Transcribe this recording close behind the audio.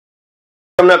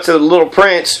Coming up to The Little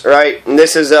Prince, right? And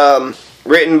this is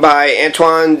written by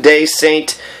Antoine de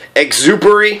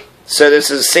Saint-Exupéry. So this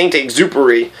is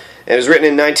Saint-Exupéry. And it was written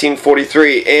in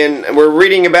 1943. And we're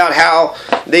reading about how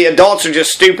the adults are just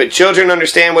stupid. Children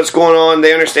understand what's going on.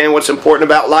 They understand what's important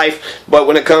about life. But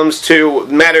when it comes to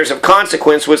matters of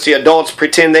consequence, which the adults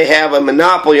pretend they have a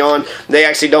monopoly on, they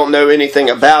actually don't know anything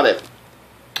about it.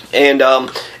 And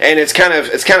it's kind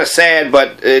of sad,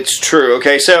 but it's true.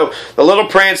 Okay, so the Little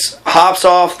Prince hops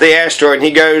off the asteroid and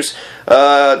he goes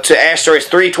to asteroids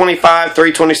 325,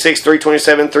 326,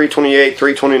 327, 328,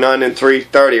 329, and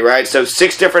 330. Right, so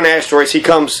 6 different asteroids he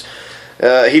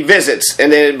visits,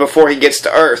 and then before he gets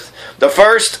to Earth. The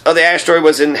first of the asteroid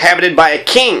was inhabited by a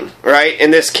king, right?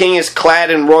 And this king is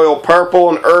clad in royal purple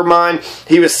and ermine.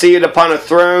 He was seated upon a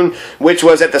throne, which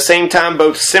was at the same time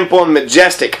both simple and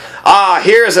majestic. "Ah,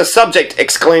 here is a subject,"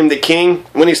 exclaimed the king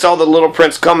when he saw the Little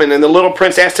Prince coming. And the Little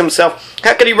Prince asked himself,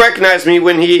 how could he recognize me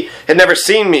when he had never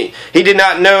seen me? He did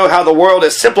not know how the world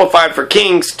is simplified for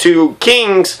kings. To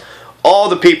kings, all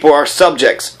the people are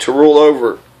subjects to rule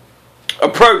over.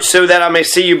 "Approach so that I may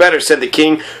see you better," said the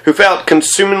king, who felt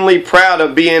consumingly proud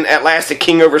of being at last a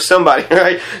king over somebody,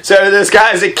 right? So this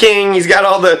guy's a king. He's got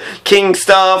all the king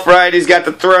stuff, right? He's got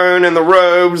the throne and the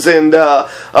robes, and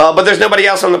but there's nobody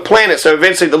else on the planet. So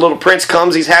eventually the Little Prince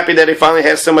comes. He's happy that he finally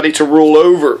has somebody to rule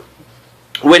over.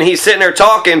 When he's sitting there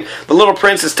talking, the Little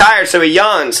Prince is tired, so he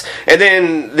yawns. And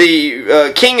then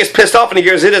the king is pissed off, and he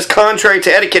goes, "It is contrary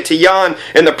to etiquette to yawn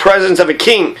in the presence of a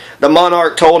king," the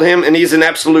monarch told him, and he's an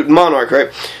absolute monarch, right?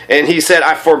 And he said,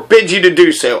 "I forbid you to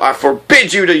do so. I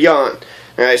forbid you to yawn."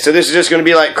 All right, so this is just going to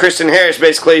be like Kristen Harris,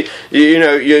 basically.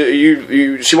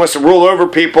 She wants to rule over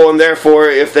people, and therefore,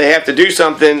 if they have to do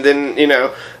something,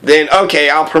 then okay,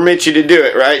 I'll permit you to do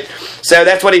it, right? So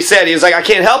that's what he said. He was like, "I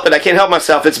can't help it. I can't help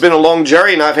myself. It's been a long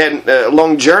journey, and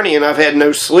I've had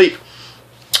no sleep."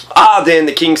 "Ah, then,"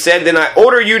 the king said, "then I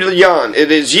order you to yawn.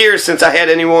 It is years since I had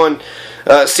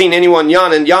seen anyone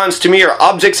yawn, and yawns to me are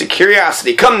objects of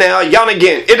curiosity. Come now, yawn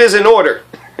again. It is in order."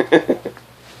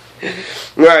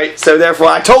 Right, so therefore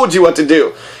I told you what to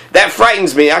do. "That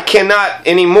frightens me. I cannot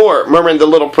any more," murmured the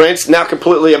Little Prince, now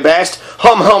completely abashed.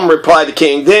 "Hum, hum," replied the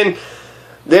king.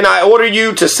 Then I order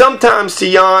you to sometimes to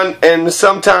yawn and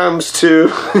sometimes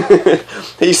to..."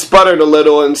 He sputtered a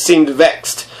little and seemed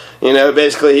vexed.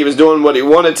 Basically he was doing what he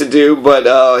wanted to do, but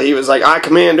he was like, "I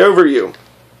command over you."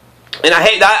 And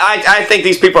I think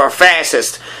these people are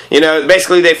fascist.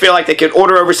 Basically they feel like they could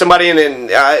order over somebody, and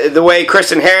then the way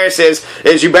Kristen Harris is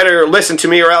you better listen to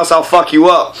me or else I'll fuck you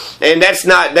up. And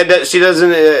she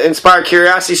doesn't inspire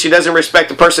curiosity. She doesn't respect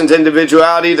the person's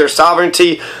individuality, their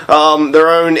sovereignty, their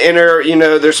own inner,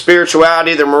 their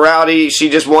spirituality, their morality. She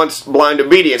just wants blind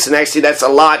obedience. And actually that's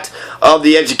a lot of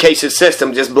the education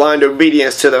system, just blind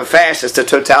obedience to the fascist, the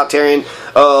totalitarian,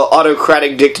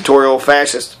 autocratic, dictatorial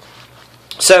fascist.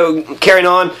 So, carrying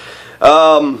on,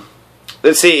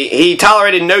 let's see, he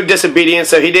tolerated no disobedience,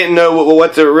 so he didn't know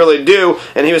what to really do,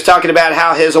 and he was talking about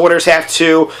how his orders have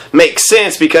to make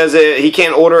sense, because he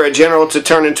can't order a general to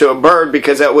turn into a bird,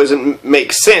 because that wouldn't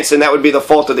make sense, and that would be the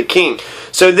fault of the king.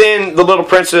 So then the Little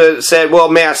Prince said, "Well,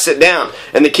 may I sit down?"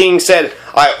 And the king said,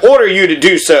 "I order you to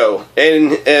do so,"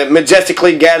 and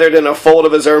majestically gathered in a fold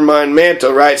of his ermine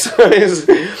mantle, right? So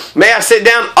 "May I sit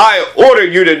down?" "I order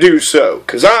you to do so,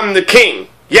 because I'm the king.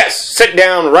 Yes, sit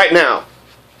down right now."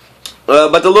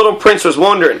 But the Little Prince was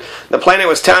wondering. The planet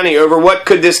was tiny. Over what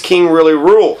could this king really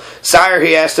rule? "Sire,"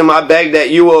 he asked him, "I beg that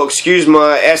you will excuse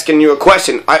my asking you a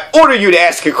question." "I order you to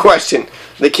ask a question,"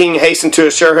 the king hastened to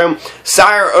assure him.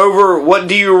 "Sire, over what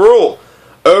do you rule?"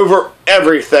 "Over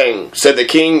everything," said the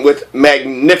king with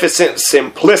magnificent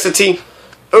simplicity.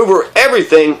 "Over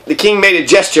everything?" The king made a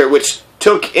gesture which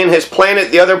took in his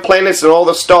planet, the other planets, and all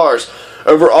the stars.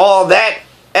 "Over all that?"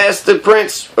 asked the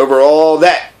prince. "Over all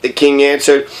that," the king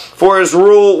answered, "for his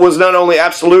rule was not only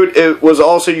absolute, it was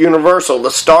also universal.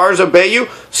 The stars obey you?"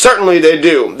 "Certainly they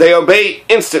do. They obey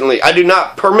instantly. I do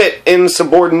not permit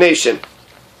insubordination."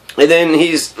 And then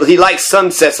he likes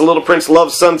sunsets. The Little Prince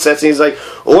loves sunsets, and he's like,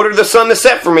 "Order the sun to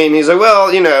set for me." And he's like,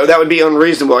 "Well, that would be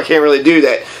unreasonable. I can't really do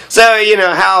that." So,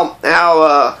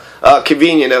 how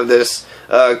convenient of this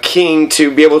king to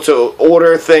be able to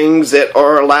order things that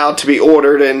are allowed to be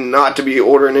ordered and not to be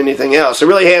ordering anything else. It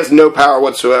really has no power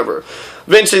whatsoever.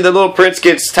 Eventually the Little Prince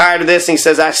gets tired of this, and he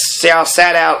says, "I shall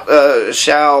set out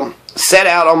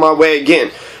on my way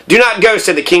again." "Do not go,"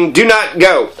 said the king. "Do not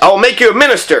go. I will make you a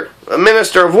minister." "A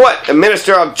minister of what?" "A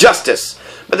minister of justice."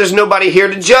 but there's nobody here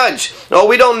to judge. Oh,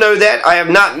 we don't know that. I have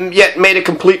not yet made a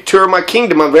complete tour of my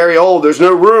kingdom. I'm very old. There's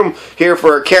no room here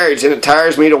for a carriage, and it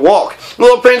tires me to walk. The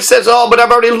little prince says, oh, but I've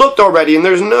already looked already, and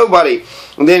there's nobody.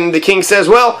 And then the king says,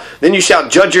 well, then you shall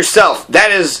judge yourself.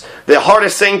 That is the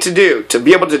hardest thing to do, to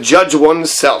be able to judge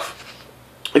oneself.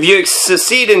 If you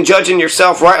succeed in judging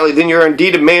yourself rightly, then you're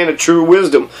indeed a man of true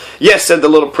wisdom. Yes, said the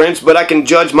little prince, but I can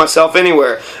judge myself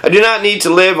anywhere. I do not need to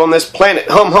live on this planet.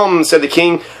 Hum, hum, said the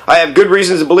king. I have good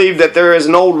reasons to believe that there is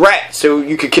an old rat, so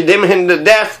you could condemn him to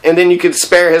death, and then you could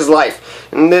spare his life.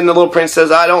 And then the little prince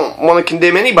says, I don't want to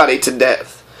condemn anybody to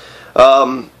death.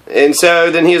 And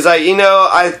so then he was like,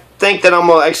 I think that I'm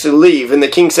going to actually leave. And the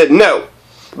king said, no.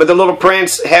 But the little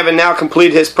prince, having now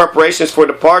completed his preparations for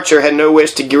departure, had no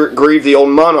wish to grieve the old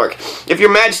monarch. If your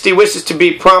majesty wishes to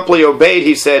be promptly obeyed,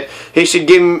 he said, he should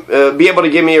be able to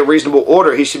give me a reasonable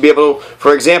order. He should be able to,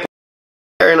 for example,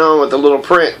 carrying on with the little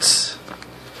prince.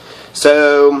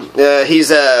 So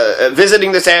he's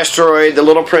visiting this asteroid, the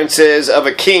little prince is, of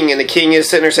a king, and the king is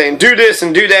sitting there saying, do this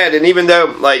and do that, and even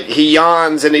though he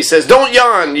yawns and he says, don't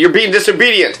yawn, you're being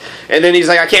disobedient, and then he's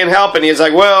like, I can't help it, and he's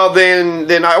like, well,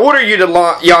 then I order you to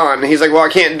yawn, and he's like, well, I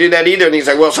can't do that either, and he's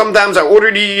like, well, sometimes I order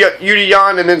you to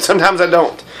yawn, and then sometimes I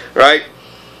don't, right?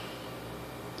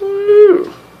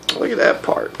 Ooh, look at that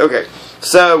part. Okay,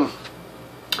 so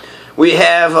we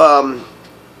have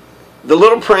the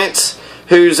little prince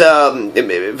who's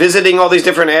visiting all these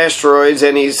different asteroids,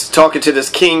 and he's talking to this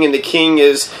king, and the king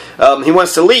is, he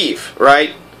wants to leave,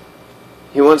 right?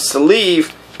 He wants to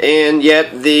leave, and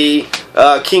yet the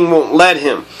king won't let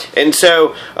him. And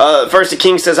so, first the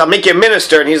king says, I'll make you a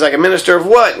minister, and he's like, a minister of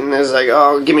what? And he's like,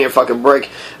 oh, give me a fucking break.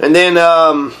 And then,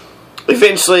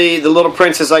 eventually, the little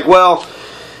prince is like, well,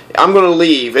 I'm going to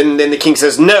leave. And then the king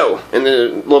says, no. And the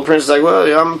little prince is like,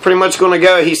 well, I'm pretty much going to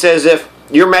go. He says, if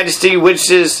your majesty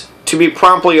wishes to be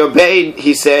promptly obeyed,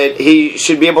 he said, he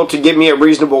should be able to give me a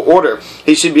reasonable order.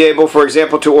 He should be able, for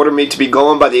example, to order me to be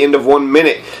gone by the end of 1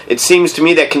 minute. It seems to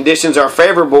me that conditions are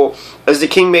favorable. As the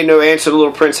king made no answer, the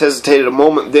little prince hesitated a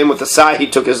moment. Then with a sigh, he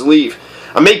took his leave.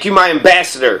 I make you my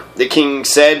ambassador, the king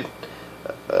said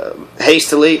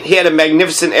hastily. He had a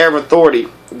magnificent air of authority.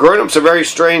 Grown-ups are very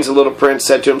strange, the little prince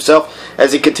said to himself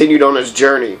as he continued on his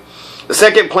journey. The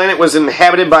second planet was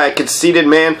inhabited by a conceited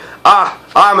man. Ah,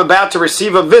 I am about to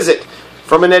receive a visit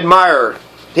from an admirer,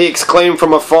 he exclaimed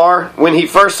from afar when he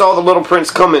first saw the little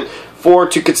prince coming. For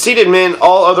to conceited men,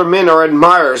 all other men are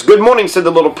admirers. Good morning, said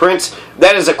the little prince.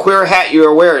 That is a queer hat you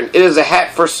are wearing. It is a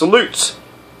hat for salutes.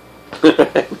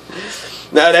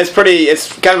 Now, that's pretty,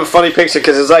 it's kind of a funny picture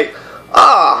because it's like,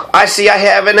 ah, I see I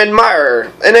have an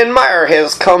admirer. An admirer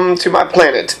has come to my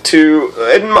planet to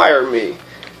admire me.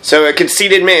 So a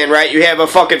conceited man, right? You have a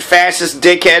fucking fascist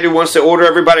dickhead who wants to order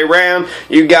everybody around.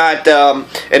 You got an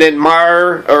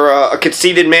admirer, or a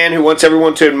conceited man who wants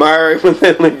everyone to admire him with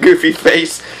a goofy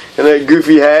face and a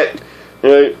goofy hat,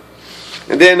 right?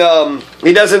 And then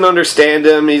he doesn't understand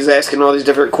him. He's asking all these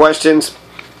different questions.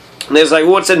 And it's like,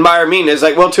 what's admire mean? It's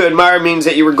like, well, to admire means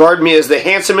that you regard me as the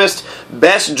handsomest,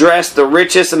 best dressed, the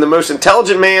richest, and the most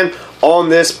intelligent man on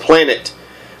this planet.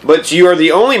 But you are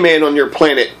the only man on your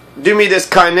planet. Do me this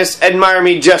kindness, admire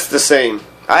me just the same.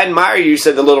 I admire you,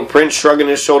 said the little prince, shrugging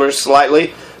his shoulders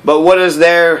slightly. But what is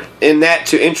there in that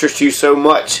to interest you so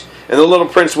much? And the little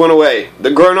prince went away. The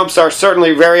grown-ups are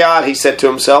certainly very odd, he said to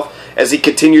himself, as he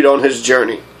continued on his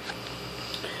journey.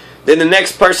 Then the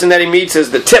next person that he meets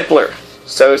is the tippler.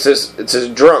 So it's his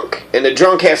drunk. And the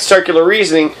drunk has circular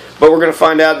reasoning, but we're going to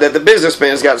find out that the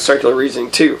businessman's got circular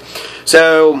reasoning too.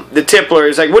 So the tippler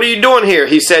is like, what are you doing here?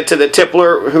 He said to the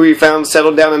tippler, who he found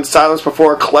settled down in silence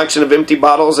before a collection of empty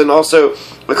bottles and also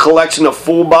a collection of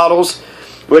full bottles.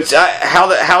 Which,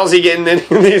 how's he getting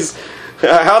in these?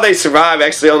 How they survive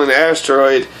actually on an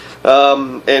asteroid?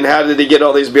 And how did he get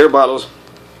all these beer bottles?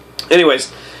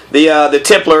 Anyways, the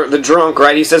tippler, the drunk,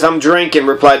 right? He says, I'm drinking,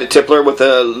 replied the tippler with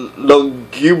a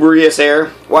lugubrious air.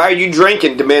 Why are you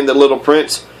drinking? Demanded the little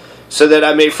prince. So that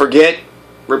I may forget,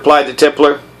 replied the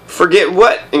tippler. Forget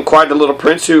what? Inquired the little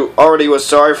prince, who already was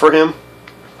sorry for him.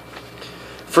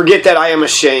 Forget that I am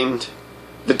ashamed,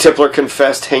 the tippler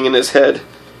confessed, hanging his head.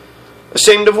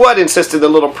 Ashamed of what? Insisted the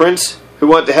little prince, who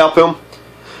wanted to help him.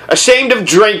 Ashamed of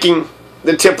drinking.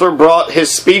 The tippler brought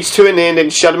his speech to an end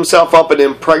and shut himself up in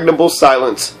impregnable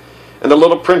silence. And the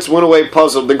little prince went away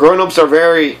puzzled. The grown-ups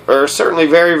are certainly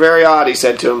very, very odd, he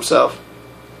said to himself.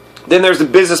 Then there's the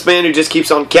businessman who just keeps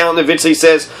on counting. Eventually he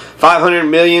says 500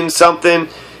 million something.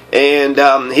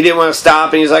 And he didn't want to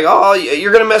stop. And he's like, oh,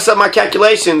 you're going to mess up my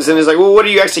calculations. And he's like, well, what are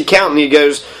you actually counting? He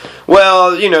goes,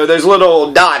 well, there's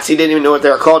little dots. He didn't even know what they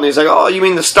were called. And he's like, oh, you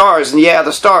mean the stars? And yeah,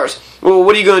 the stars. Well,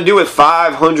 what are you going to do with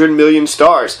 500 million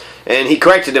stars? And he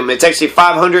corrected him. It's actually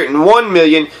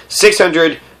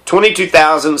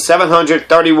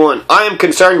 501,622,731. I am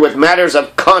concerned with matters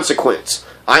of consequence.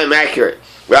 I am accurate.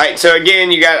 Right? So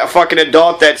again, you got a fucking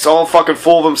adult that's all fucking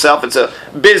full of himself. It's a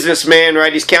businessman,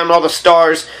 right? He's counting all the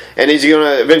stars, and he's going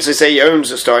to eventually say he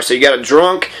owns the stars. So you got a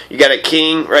drunk, you got a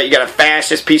king, right? You got a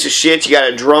fascist piece of shit, you got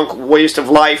a drunk waste of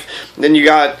life. Then you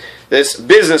got this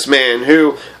businessman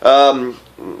who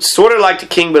sort of like the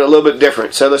king, but a little bit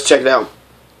different. So let's check it out.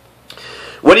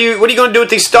 What are you going to do with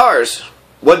these stars?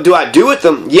 What do I do with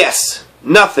them? Yes.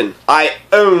 Nothing. I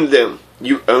own them.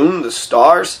 You own the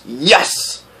stars?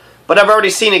 Yes. But I've already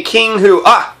seen a king who,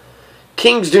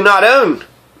 kings do not own.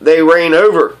 They reign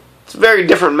over. It's a very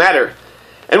different matter.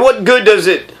 And what good does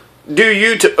it do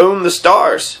you to own the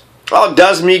stars? Well, it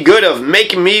does me good of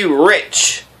making me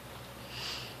rich.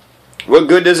 What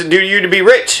good does it do you to be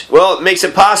rich? Well, it makes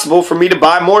it possible for me to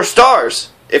buy more stars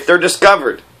if they're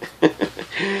discovered. And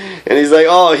he's like,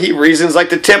 oh, he reasons like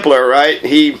the Templar, right?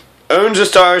 He owns the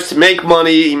stars to make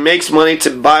money. He makes money to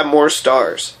buy more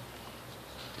stars.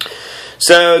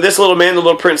 So this little man, the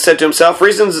little prince, said to himself,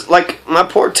 reasons like my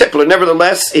poor Templar.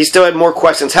 Nevertheless, he still had more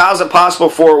questions. How is it possible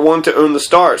for one to own the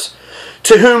stars?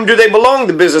 To whom do they belong?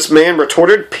 The businessman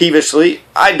retorted peevishly.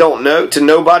 I don't know. To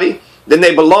nobody. Then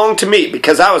they belong to me,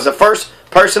 because I was the first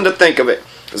person to think of it.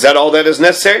 Is that all that is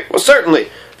necessary? Well, certainly.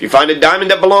 If you find a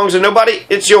diamond that belongs to nobody,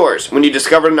 it's yours. When you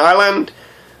discover an island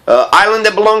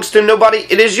that belongs to nobody,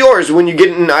 it is yours. When you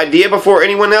get an idea before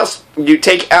anyone else, you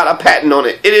take out a patent on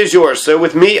it. It is yours. So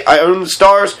with me, I own the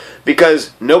stars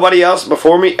because nobody else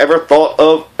before me ever thought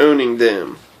of owning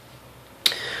them.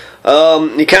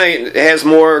 He kind of has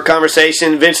more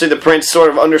conversation. Eventually the prince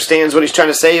sort of understands what he's trying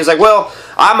to say. He's like, well,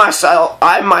 I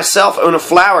myself own a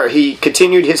flower. He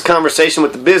continued his conversation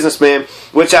with the businessman,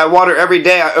 which I water every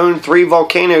day. I own 3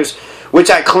 volcanoes,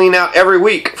 which I clean out every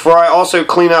week, for I also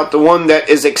clean out the one that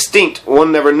is extinct.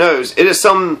 One never knows. It is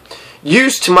some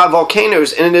use to my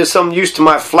volcanoes, and it is some use to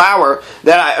my flower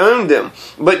that I own them.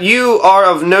 But you are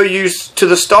of no use to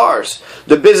the stars.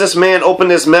 The businessman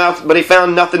opened his mouth, but he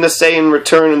found nothing to say in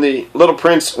return, and the little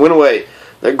prince went away.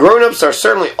 The grown-ups are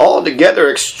certainly altogether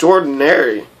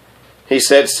extraordinary, he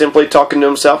said, simply talking to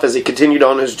himself as he continued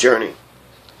on his journey.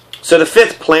 So the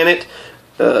 5th planet,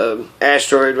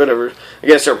 asteroid, whatever, I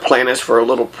guess they're planets for a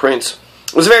little prince,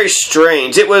 was very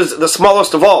strange. It was the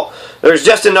smallest of all. There was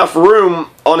just enough room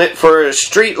on it for a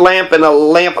street lamp and a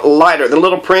lamp lighter. The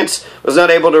little prince was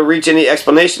not able to reach any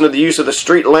explanation of the use of the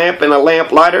street lamp and a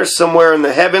lamp lighter somewhere in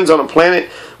the heavens on a planet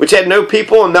which had no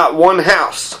people and not one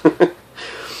house.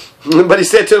 But he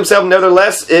said to himself,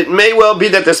 nevertheless, it may well be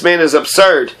that this man is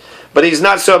absurd. But he's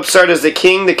not so absurd as the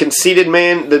king, the conceited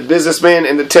man, the businessman,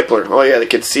 and the tippler. Oh yeah, the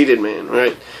conceited man,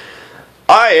 right?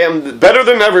 I am better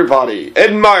than everybody.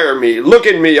 Admire me. Look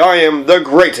at me. I am the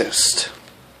greatest.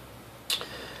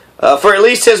 For at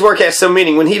least his work has some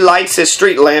meaning. When he lights his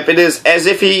street lamp, it is as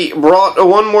if he brought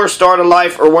one more star to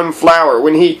life or one flower.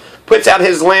 When he puts out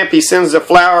his lamp, he sends the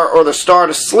flower or the star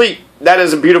to sleep. That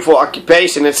is a beautiful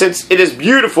occupation. And since it is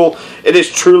beautiful, it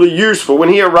is truly useful. When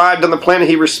he arrived on the planet,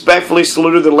 he respectfully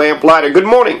saluted the lamplighter. Good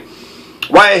morning.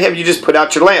 Why have you just put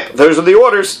out your lamp? Those are the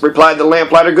orders, replied the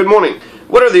lamplighter. Good morning.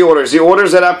 What are the orders? The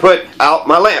orders that I put out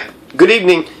my lamp. Good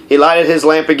evening. He lighted his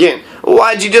lamp again.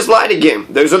 Why'd you just light again?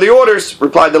 Those are the orders,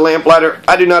 replied the lamplighter.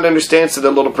 I do not understand, said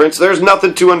the little prince. There's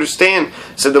nothing to understand,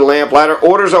 said the lamplighter.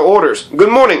 Orders are orders. Good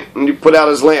morning. And he put out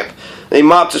his lamp. And he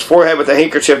mopped his forehead with a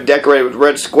handkerchief decorated with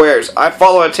red squares. I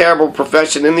follow a terrible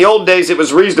profession. In the old days, it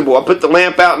was reasonable. I put the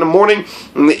lamp out in the morning.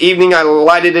 In the evening, I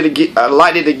lighted it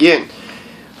again.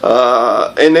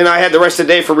 And then I had the rest of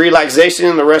the day for relaxation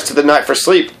and the rest of the night for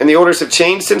sleep. And the orders have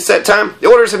changed since that time? The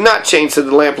orders have not changed, said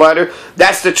the lamplighter.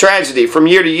 That's the tragedy. From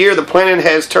year to year, the planet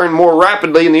has turned more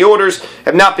rapidly, and the orders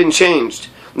have not been changed.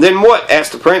 Then what?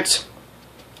 Asked the prince.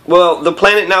 Well, the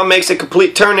planet now makes a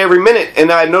complete turn every minute,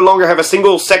 and I no longer have a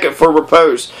single second for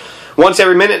repose. Once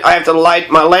every minute, I have to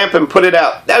light my lamp and put it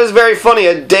out. That is very funny.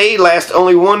 A day lasts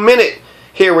only 1 minute.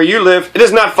 Here where you live, it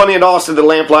is not funny at all, said the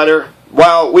lamplighter.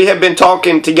 While we have been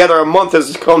talking together, a month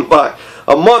has gone by.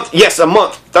 A month? Yes, a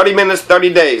month. 30 minutes,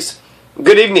 30 days.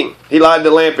 Good evening. He lighted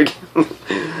the lamp again.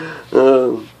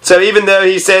 So even though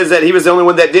he says that he was the only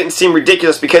one that didn't seem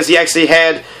ridiculous because he actually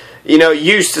had,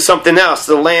 used to something else.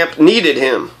 The lamp needed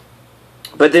him.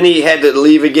 But then he had to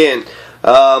leave again.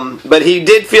 But he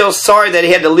did feel sorry that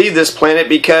he had to leave this planet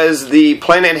because the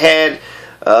planet had,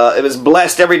 it was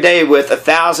blessed every day with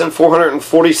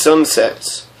 1,440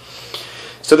 sunsets.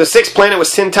 So the 6th planet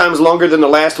was 10 times longer than the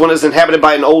last one. It is inhabited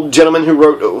by an old gentleman who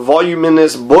wrote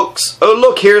voluminous books. Oh,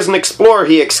 look, here's an explorer,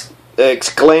 he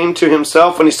exclaimed to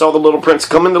himself when he saw the little prince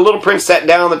coming. The little prince sat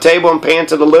down on the table and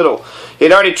panted a little. He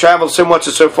had already traveled so much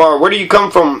and so far. "Where do you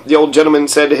come from?" the old gentleman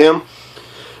said to him.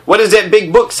 "What is that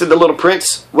big book?" said the little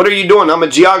prince. "What are you doing?" "I'm a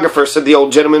geographer," said the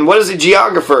old gentleman. "What is a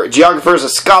geographer?" "A geographer is a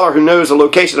scholar who knows the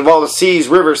location of all the seas,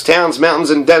 rivers, towns,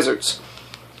 mountains, and deserts."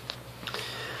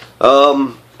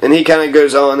 And he kind of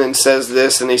goes on and says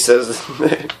this, and he says,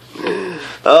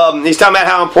 he's talking about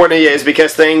how important he is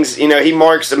because things, he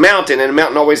marks the mountain, and the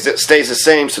mountain always stays the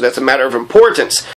same, so that's a matter of importance.